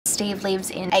Steve leaves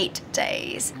in 8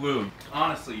 days. Lou,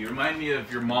 honestly, you remind me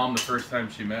of your mom the first time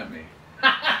she met me.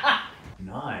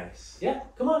 Nice. Yeah,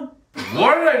 come on.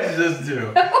 What did I just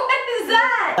do? What is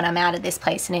that? When I'm out of this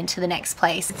place and into the next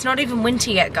place. It's not even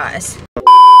winter yet, guys.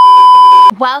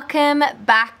 Welcome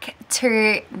back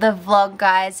to the vlog,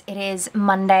 guys. It is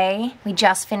Monday. We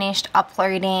just finished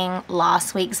uploading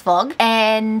last week's vlog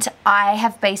and I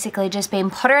have basically just been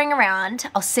pottering around.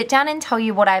 I'll sit down and tell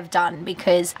you what I've done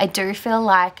because I do feel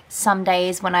like some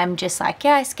days when I'm just like,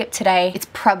 yeah, I skipped today, it's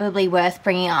probably worth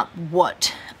bringing up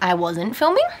what I wasn't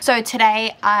filming. So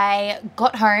today I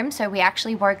got home, so we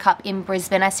actually woke up in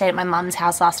Brisbane. I stayed at my mum's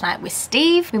house last night with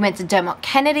Steve. We went to Dermot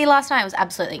Kennedy last night. It was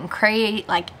absolutely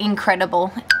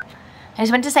incredible. I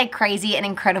just went to say crazy and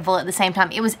incredible at the same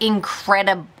time. It was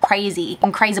incredible.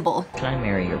 Can I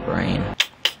marry your brain?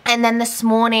 And then this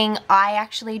morning, I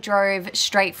actually drove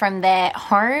straight from there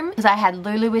home because I had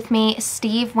Lulu with me.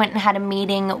 Steve went and had a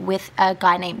meeting with a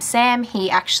guy named Sam. He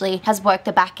actually has worked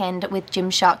the back end with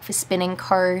Gymshark for Spin &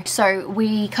 Co. So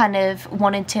we kind of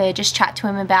wanted to just chat to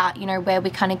him about, you know, where we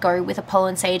kind of go with Apollo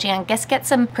and Sage and I guess get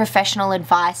some professional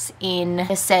advice in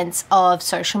the sense of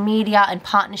social media and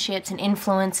partnerships and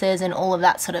influencers and all of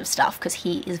that sort of stuff because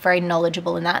he is very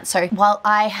knowledgeable in that. So while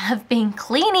I have been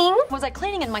cleaning... Was I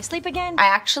cleaning in my sleep again? I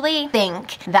actually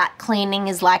think that cleaning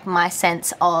is like my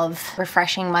sense of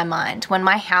refreshing my mind. When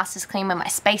my house is clean, when my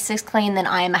space is clean, then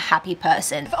I am a happy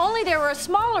person. If only there were a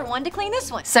smaller one to clean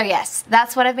this one. So yes,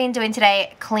 that's what I've been doing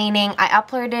today, cleaning. I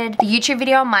uploaded the YouTube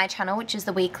video on my channel, which is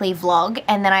the weekly vlog,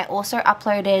 and then I also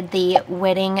uploaded the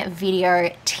wedding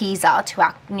video teaser to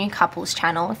our new couples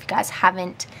channel. If you guys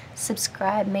haven't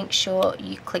subscribed, make sure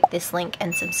you click this link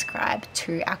and subscribe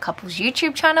to our couples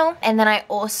YouTube channel. And then I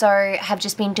also have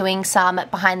just been doing some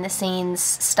behind the scenes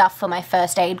stuff for my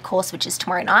first aid course, which is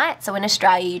tomorrow night. So in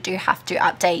Australia you do have to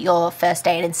update your first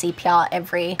aid and CPR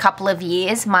every couple of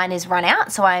years. Mine is run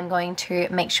out, so I'm going to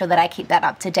make sure that I keep that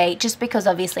up to date just because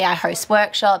obviously I host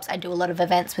workshops, I do a lot of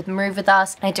events with Move With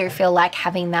Us, and I do feel like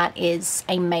having that is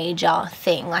a major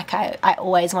thing. Like I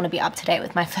always want to be up to date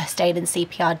with my first aid and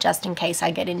CPR just in case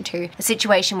I get into a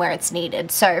situation where it's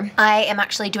needed. So I am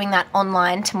actually doing that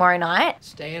online tomorrow night.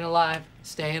 Staying alive.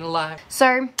 Staying alive.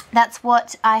 So that's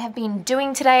what I have been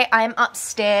doing today. I'm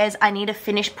upstairs. I need to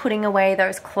finish putting away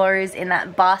those clothes in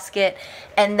that basket,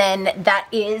 and then that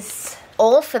is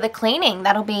all for the cleaning.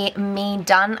 That'll be me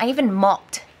done. I even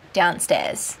mopped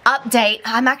downstairs. Update,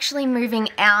 I'm actually moving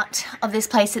out of this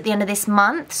place at the end of this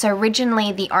month. So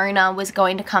originally the owner was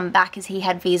going to come back as he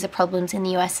had visa problems in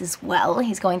the US as well.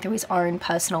 He's going through his own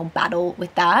personal battle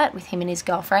with that, with him and his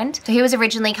girlfriend. So he was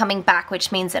originally coming back, which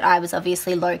means that I was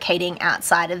obviously locating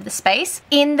outside of the space.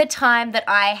 In the time that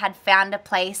I had found a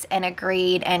place and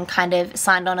agreed and kind of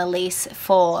signed on a lease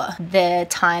for the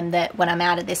time that when I'm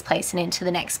out of this place and into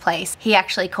the next place, he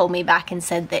actually called me back and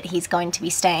said that he's going to be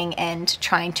staying and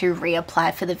trying to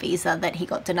reapply for the visa that he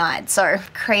got denied. So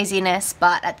craziness,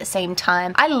 but at the same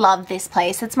time, I love this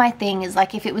place. That's my thing, is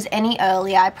like if it was any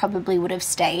earlier, I probably would have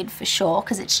stayed for sure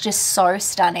because it's just so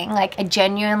stunning. Like I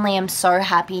genuinely am so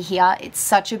happy here. It's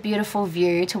such a beautiful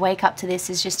view. To wake up to this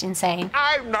is just insane.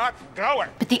 I'm not going.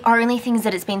 But the only thing is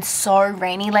that it's been so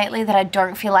rainy lately that I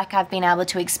don't feel like I've been able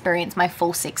to experience my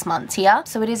full 6 months here.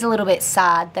 So it is a little bit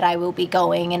sad that I will be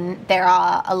going, and there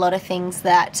are a lot of things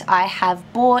that I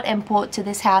have bought to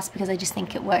this house because I just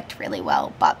think it worked really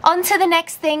well. But on to the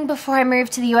next thing before I move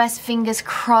to the US. Fingers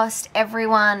crossed,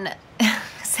 everyone.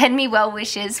 Send me well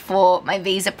wishes for my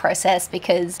visa process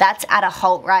because that's at a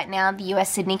halt right now. The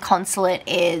US Sydney consulate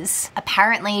is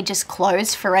apparently just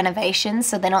closed for renovations,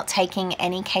 so they're not taking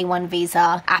any K1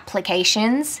 visa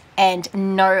applications, and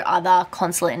no other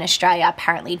consulate in Australia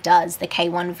apparently does the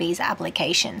K1 visa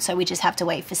application. So we just have to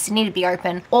wait for Sydney to be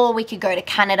open, or we could go to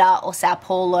Canada or Sao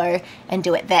Paulo and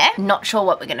do it there. Not sure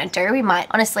what we're gonna do. We might,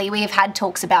 honestly, we have had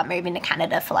talks about moving to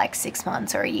Canada for like 6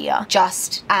 months or a year,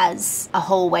 just as a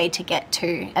whole way to get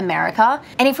to America.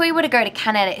 And if we were to go to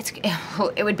Canada,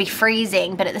 it would be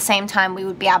freezing, but at the same time, we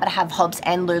would be able to have Hobbs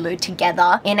and Lulu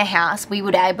together in a house. We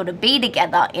would be able to be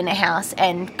together in a house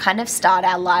and kind of start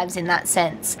our lives in that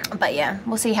sense. But yeah,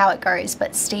 we'll see how it goes.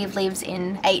 But Steve leaves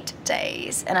in 8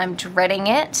 days and I'm dreading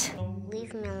it.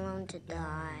 Leave me alone to die.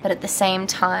 But at the same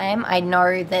time, I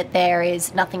know that there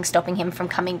is nothing stopping him from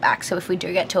coming back. So if we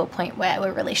do get to a point where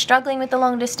we're really struggling with the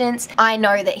long distance, I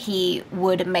know that he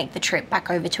would make the trip back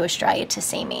over to Australia to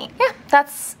see me. Yeah,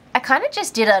 I kind of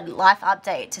just did a life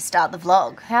update to start the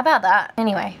vlog. How about that?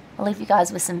 Anyway, I'll leave you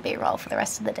guys with some B-roll for the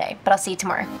rest of the day, but I'll see you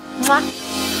tomorrow.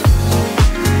 Mwah.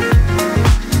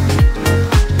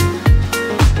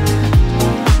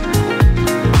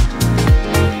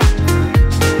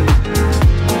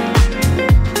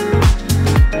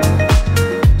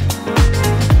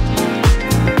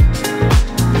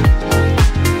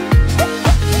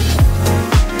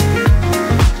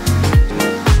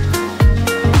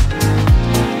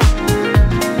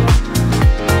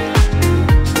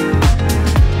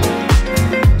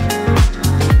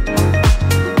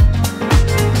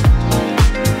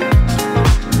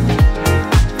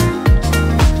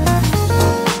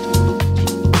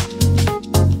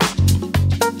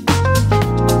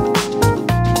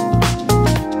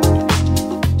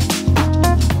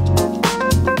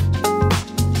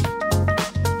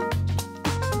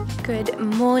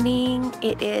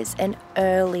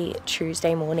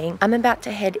 Tuesday morning. I'm about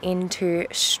to head into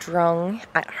Strong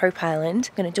at Hope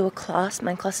Island. I'm gonna do a class.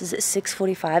 My class is at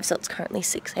 6:45, so it's currently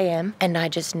 6 a.m. and I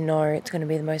just know it's gonna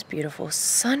be the most beautiful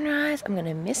sunrise. I'm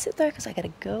gonna miss it though because I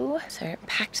gotta go. So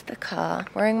packed the car,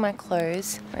 wearing my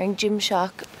clothes, wearing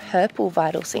Gymshark purple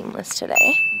Vital Seamless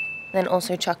today. Then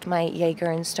also chucked my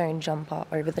Jaeger and Stone jumper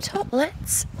over the top.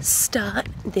 Let's start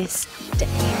this day.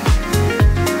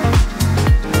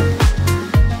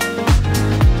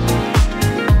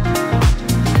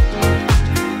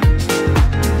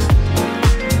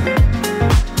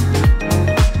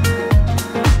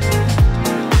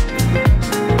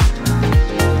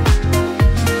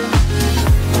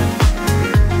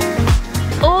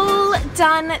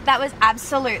 That was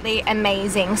absolutely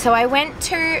amazing. So I went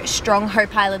to Strong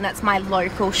Hope Island. That's my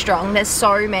local Strong. There's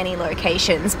so many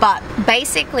locations, but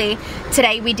basically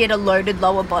today we did a loaded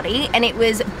lower body and it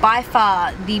was by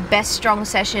far the best Strong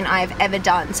session I've ever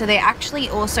done. So they actually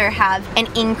also have an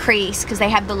increase because they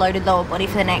have the loaded lower body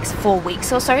for the next 4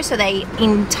 weeks or so. So they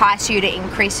entice you to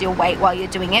increase your weight while you're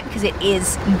doing it because it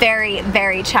is very,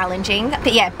 very challenging.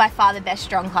 But yeah, by far the best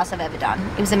Strong class I've ever done.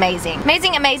 It was amazing.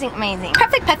 Amazing, amazing, amazing.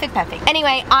 Perfect, perfect, perfect.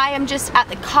 Anyway, I am just at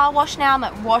the car wash now. I'm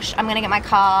at Wash. I'm gonna get my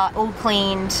car all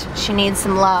cleaned. She needs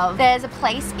some love. There's a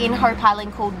place in Hope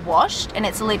Island called Washed and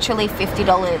it's literally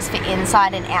 $50 for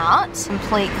inside and out.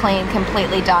 Complete clean,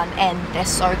 completely done, and they're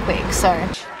so quick. So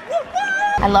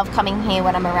I love coming here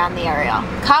when I'm around the area.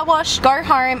 Car wash, go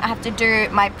home. I have to do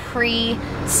my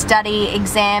pre-study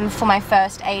exam for my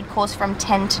first aid course from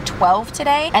 10 to 12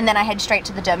 today. And then I head straight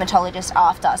to the dermatologist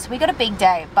after. So we got a big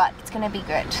day, but it's gonna be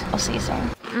good. I'll see you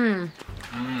soon.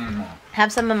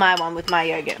 Have some of my one with my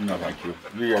yogurt. No, thank you.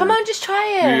 Come on, just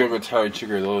try it. Your yogurt's high in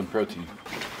sugar, low in protein.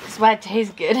 That's why it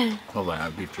tastes good. Hold on, I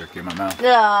have beef jerky in my mouth.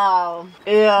 Oh,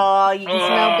 ew, you can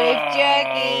smell beef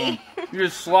jerky. You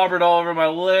just slobbered all over my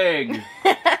leg.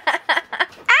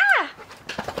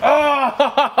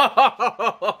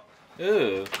 Oh!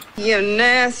 Ew. You're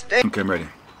nasty. Okay, I'm ready.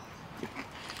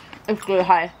 It's good,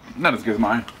 high. Not as good as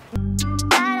mine.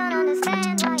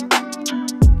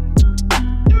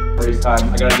 Raise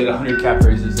time. I gotta get 100 calf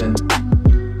raises in.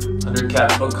 100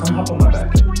 calf. Oh, come hop on my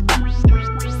back.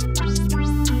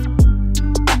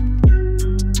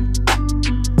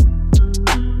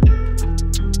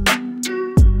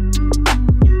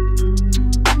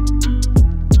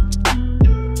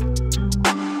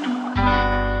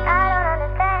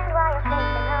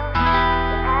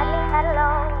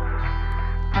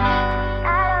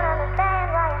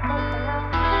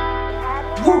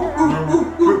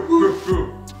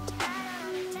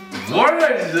 What did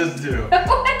I just do?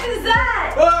 What is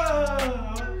that?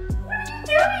 Ah!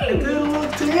 What are you doing? I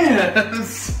did a little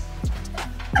dance.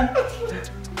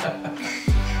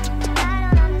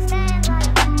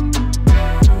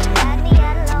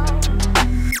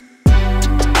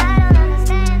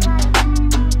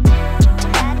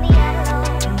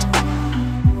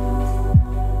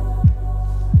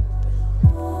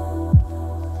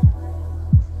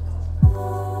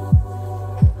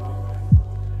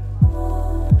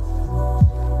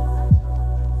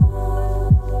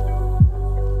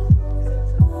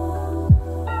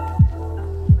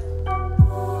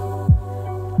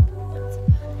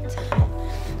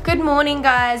 Good morning,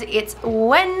 guys. It's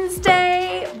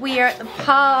Wednesday. We are at the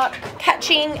park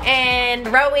catching and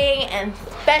rowing and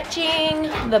fetching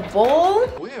the ball.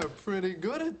 We are pretty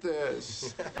good at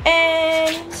this.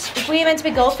 And we are meant to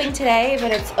be golfing today,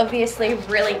 but it's obviously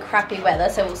really crappy weather,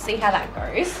 so we'll see how that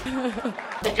goes.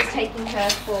 But just taking her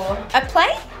for a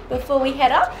play before we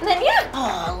head up. And then, yeah.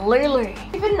 Oh, Lulu.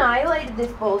 You've annihilated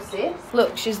this ball, sis.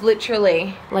 Look, she's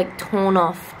literally like torn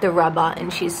off the rubber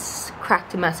and she's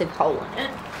cracked a massive hole in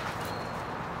it.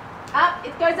 Up,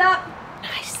 it goes up.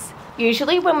 Nice.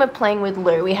 Usually when we're playing with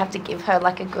Lou, we have to give her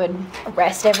like a good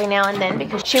rest every now and then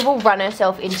because she will run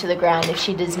herself into the ground if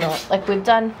she does not. Like we've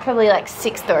done probably like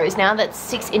 6 throws now. That's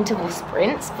 6 interval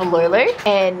sprints for Lulu.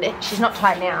 And she's not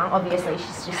tight now, obviously.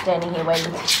 She's just standing here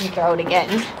waiting to throw it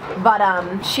again. But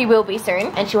she will be soon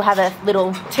and she'll have a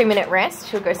little 2-minute rest.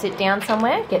 She'll go sit down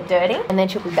somewhere, get dirty, and then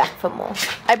she'll be back for more.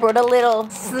 I brought a little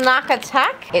snack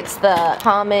attack. It's the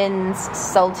Harmon's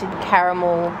salted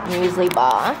caramel muesli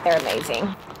bar. They're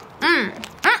amazing.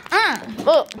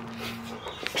 Look.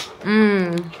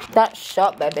 That's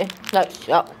shot, baby. That's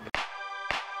shot.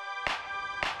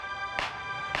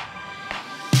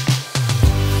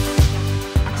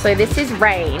 So this is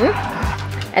Rain,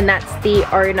 and that's the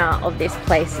owner of this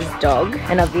place's dog,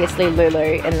 and obviously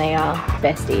Lulu, and they are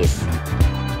besties.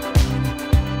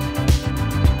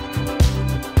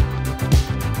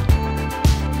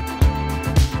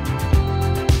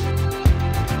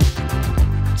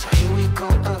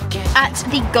 At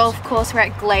the golf course. We're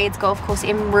at Glades Golf Course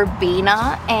in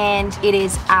Robina, and it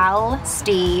is Al,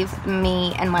 Steve,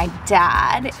 me, and my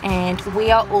dad, and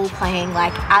we are all playing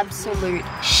like absolute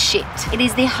shit. It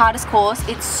is the hardest course.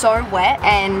 It's so wet,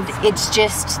 and it's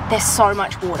just, there's so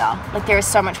much water. Like, there is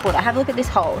so much water. Have a look at this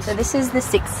hole. So this is the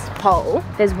 6th hole.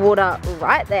 There's water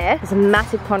right there. There's a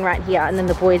massive pond right here, and then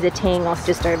the boys are teeing off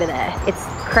just over there. It's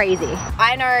crazy.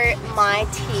 I know my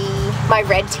tee, my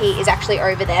red tee is actually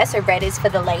over there. So red is for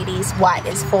the ladies, white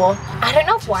is for, I don't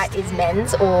know if white is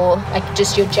men's or like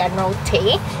just your general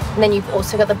tee. And then you've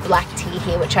also got the black tee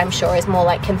here, which I'm sure is more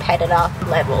like competitor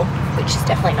level, which is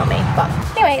definitely not me. But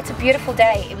anyway, it's a beautiful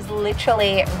day. It was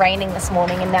literally raining this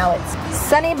morning, and now it's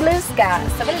sunny blue sky.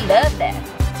 So we love that.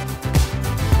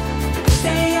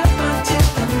 Stay up until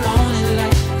the morning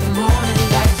light, the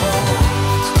morning light. So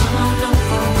come on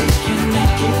over, we can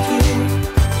make it through.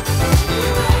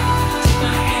 Take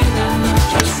my hand, I know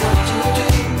just what to do.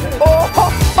 Oh, ho,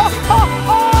 ho, ho,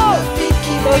 ho.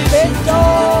 The big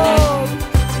dog.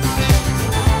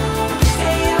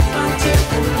 Stay up until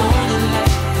the morning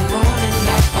light, the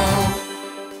morning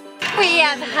light. We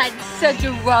have had such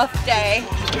a rough day.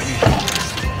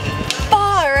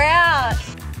 Far out.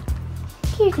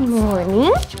 Good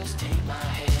morning.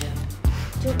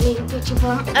 Do you need a picture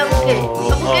for him? I will get it. I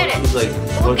will get it. He's like,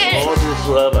 We'll get it. all this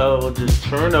love, I will just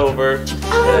turn over and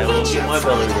I will get my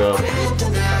belly rub.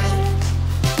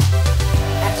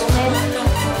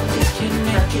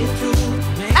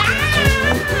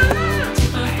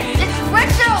 It's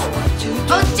Rachel!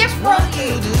 Oh, different!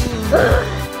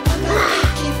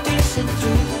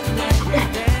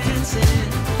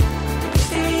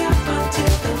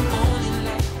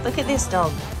 Look at this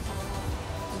dog.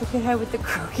 Look at her with the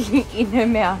crocky in her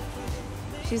mouth.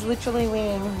 She's literally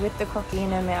weeing with the crocky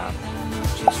in her mouth.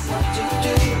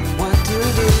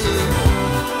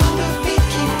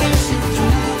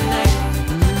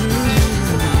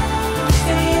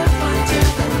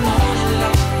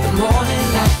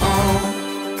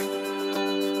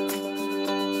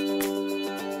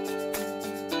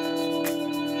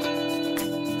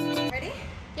 Ready?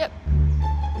 Yep.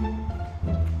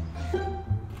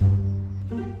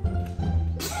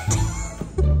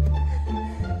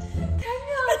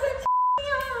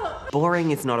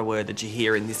 Boring is not a word that you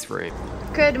hear in this room.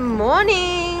 Good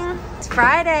morning. It's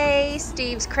Friday.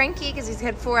 Steve's cranky because he's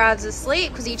had 4 hours of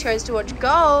sleep because he chose to watch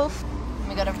golf.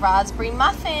 We got a raspberry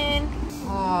muffin.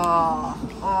 Oh.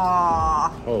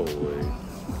 Holy.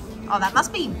 Oh, that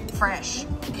must be fresh.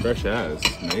 Fresh as,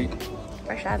 mate.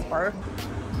 Fresh as, bro.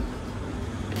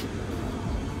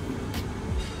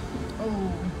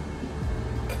 Oh.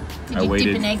 Did you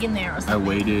dip an egg in there or something? I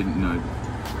waited, no,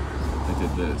 I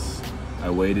did this. I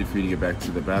waited for you to get back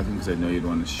to the bathroom because I know you'd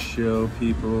want to show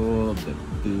people the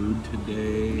food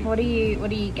today. What do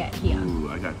you get here? Ooh,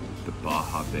 I got the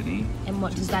Baja Benny. And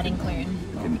what does that include?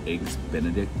 Like an eggs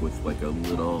Benedict with like a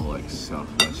little like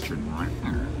southwestern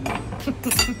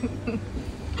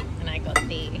And I got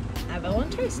the avocado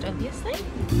toast, obviously.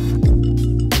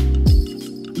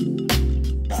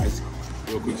 Guys,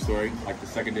 real quick story. Like the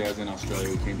second day I was in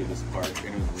Australia, we came to this park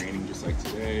and it was raining just like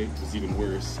today. It was even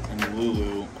worse. And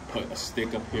Lulu put a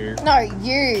stick up here. No,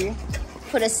 you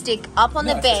put a stick up on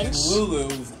the bench. Lulu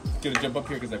was gonna jump up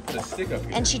here because I put a stick up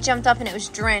here. And she jumped up and it was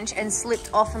drenched and slipped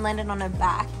off and landed on her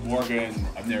back. Morgan,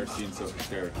 I've never seen so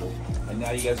hysterical. And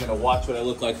now you guys are gonna watch what I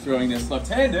look like throwing this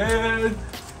left-handed.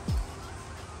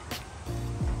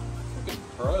 Fucking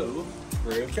pro.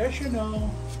 Professional.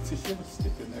 So she have a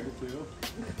stick in there too.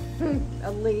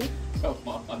 A leaf. Come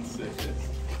on, sis.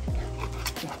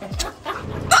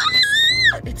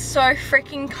 It's so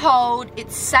freaking cold.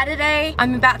 It's Saturday.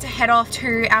 I'm about to head off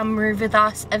to our Move With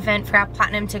Us event for our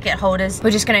platinum ticket holders. We're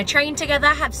just gonna train together,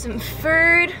 have some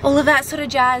food, all of that sort of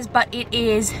jazz, but it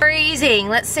is freezing.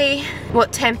 Let's see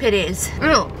what temp it is.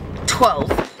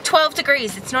 12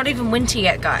 degrees. It's not even winter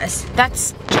yet, guys.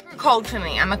 That's too cold for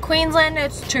me. I'm a Queenslander,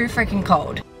 it's too freaking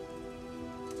cold.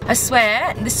 I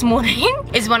swear, this morning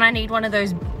is when I need one of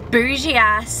those bougie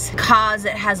ass cars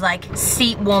that has like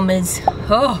seat warmers.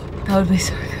 Oh, that would be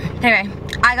so good. Anyway,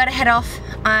 I gotta head off.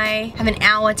 I have an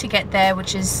hour to get there,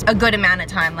 which is a good amount of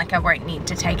time. Like I won't need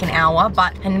to take an hour,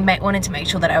 but I wanted to make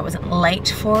sure that I wasn't late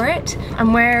for it.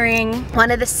 I'm wearing one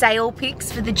of the sale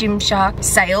picks for the Gymshark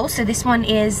sale. So this one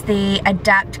is the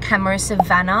Adapt Camo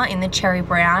Savannah in the cherry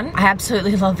brown. I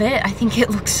absolutely love it. I think it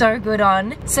looks so good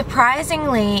on.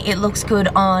 Surprisingly, it looks good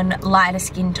on lighter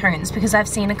skin tones because I've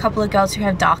seen a couple of girls who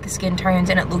have darker skin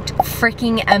tones and it looked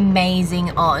freaking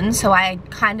amazing on. So I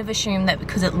kind of assumed that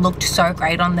because it looked so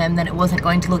great on them that it wasn't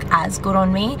going to look as good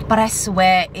on me, but I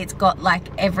swear it's got like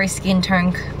every skin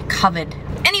tone covered.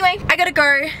 Anyway, I gotta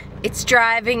go It's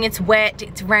driving, it's wet,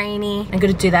 it's rainy. I'm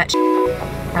gonna do that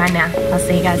right now. I'll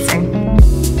see you guys soon.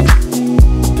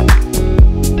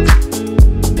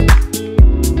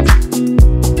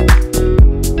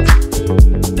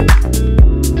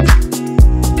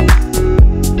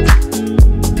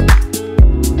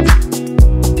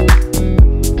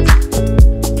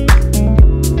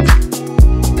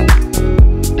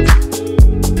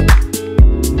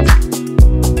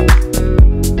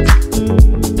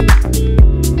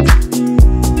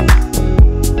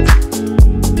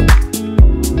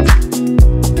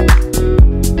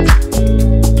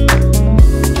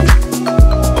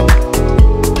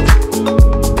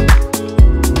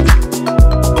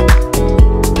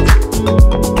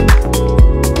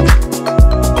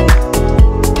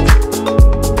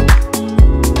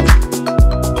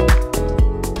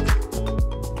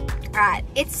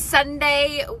 It's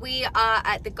Sunday. We are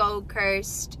at the Gold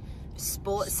Coast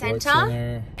Sports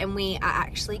Centre and we are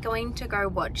actually going to go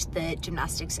watch the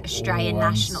Gymnastics Australian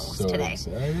Nationals today. I'm so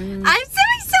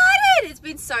excited! It's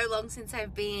been so long since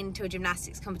I've been to a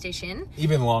gymnastics competition.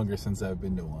 Even longer since I've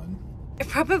been to one.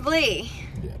 Probably.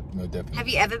 Yeah, no, definitely. Have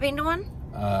you ever been to one?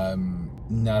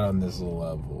 Not on this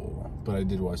level, but I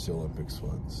did watch the Olympics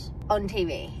once. On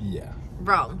TV? Yeah.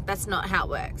 Wrong. That's not how it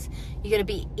works. You gotta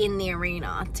be in the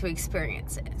arena to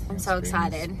experience it. I'm so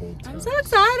excited. I'm so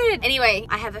excited. Anyway,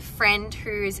 I have a friend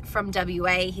who's from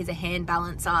WA. He's a hand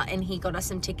balancer and he got us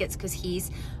some tickets because he's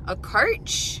a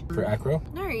coach. For acro?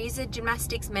 No, he's a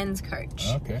gymnastics men's coach.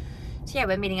 Okay. So yeah,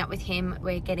 we're meeting up with him.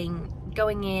 We're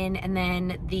going in and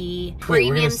then the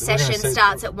premium session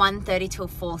starts at 1:30 till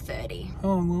 4:30. How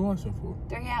long are we watching for?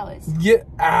 3 hours. Get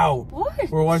out!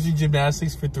 What? We're watching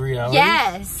gymnastics for 3 hours?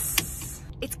 Yes.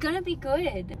 It's gonna be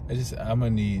good. I'm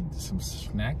gonna need some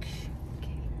snacks.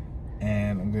 Okay.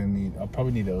 And I'll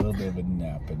probably need a little bit of a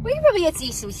nap. We can probably get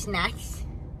you some snacks.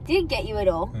 Didn't get you at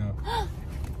all. Yeah.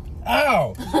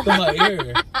 Ow! From my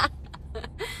ear.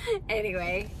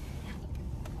 Anyway.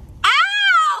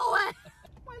 Ow! I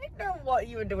didn't know what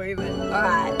you were doing then.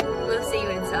 Alright, we'll see you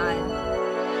inside.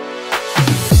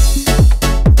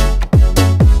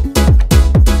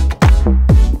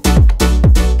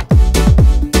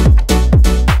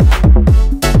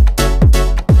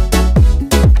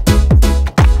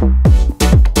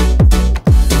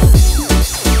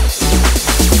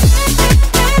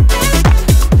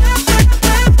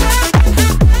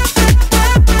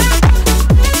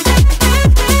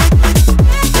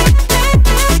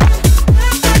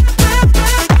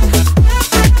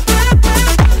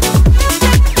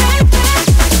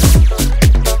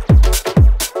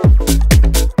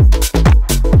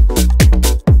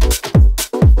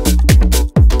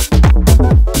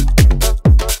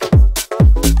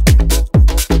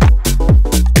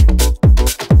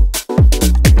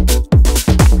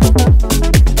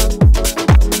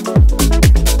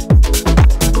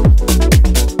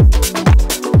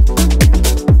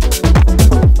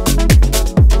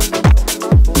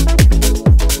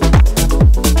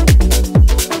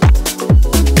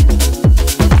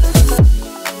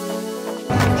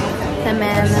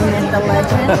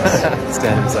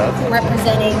 Stand himself.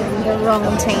 Representing the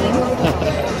wrong team.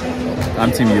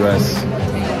 I'm Team US.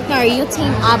 No, your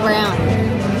team are Brown.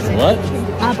 What?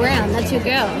 Are Brown, that's your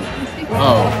girl.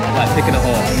 Oh. Not picking a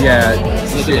horse. Yeah,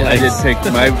 I did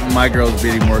pick. My girl's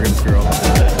beating Morgan's girl.